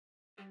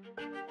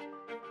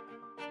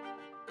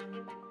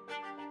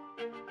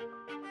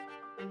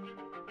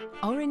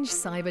Orange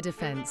Cyber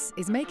Defence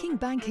is making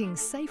banking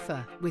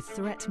safer with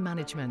threat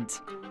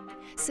management.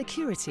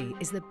 Security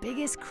is the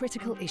biggest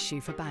critical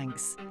issue for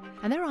banks,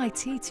 and their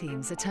IT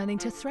teams are turning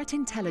to threat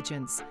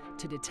intelligence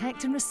to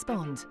detect and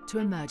respond to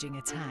emerging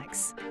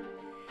attacks.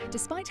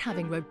 Despite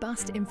having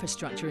robust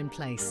infrastructure in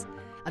place,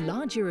 a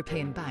large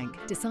European bank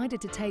decided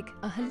to take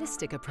a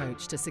holistic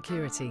approach to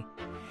security,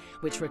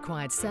 which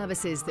required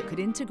services that could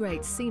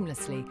integrate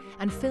seamlessly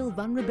and fill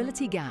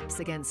vulnerability gaps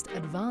against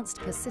advanced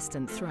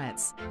persistent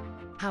threats.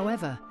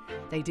 However,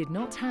 they did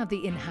not have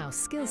the in-house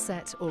skill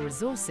set or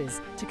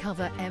resources to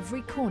cover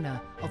every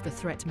corner of the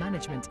threat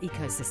management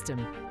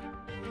ecosystem.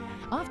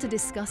 After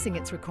discussing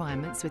its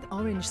requirements with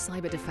Orange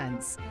Cyber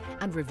Defence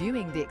and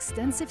reviewing the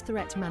extensive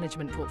threat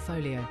management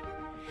portfolio,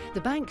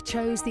 the bank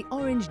chose the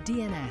Orange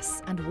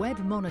DNS and web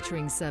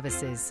monitoring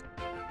services.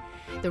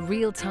 The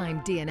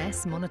real-time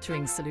DNS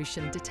monitoring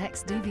solution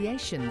detects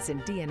deviations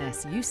in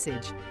DNS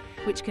usage,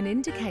 which can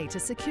indicate a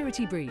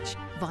security breach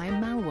via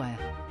malware,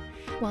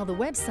 while the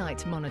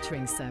website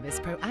monitoring service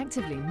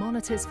proactively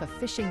monitors for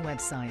phishing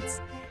websites,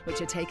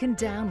 which are taken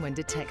down when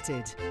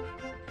detected.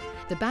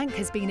 The bank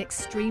has been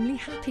extremely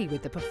happy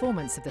with the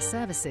performance of the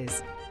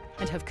services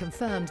and have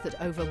confirmed that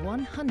over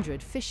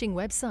 100 phishing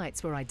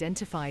websites were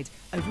identified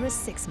over a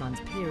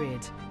 6-month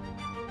period.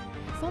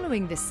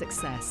 Following this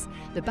success,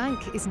 the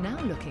bank is now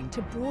looking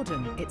to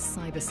broaden its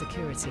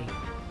cybersecurity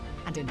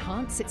and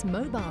enhance its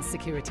mobile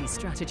security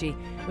strategy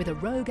with a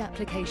rogue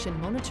application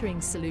monitoring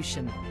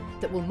solution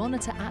that will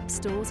monitor app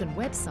stores and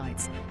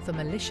websites for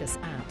malicious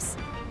apps.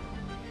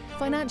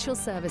 Financial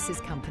services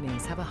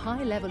companies have a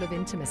high level of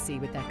intimacy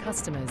with their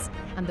customers,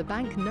 and the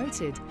bank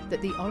noted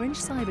that the Orange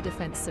Cyber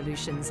Defence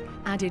solutions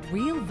added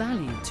real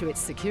value to its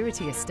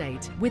security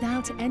estate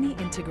without any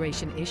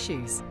integration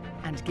issues,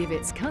 and give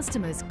its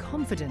customers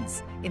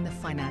confidence in the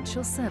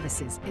financial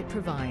services it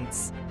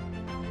provides.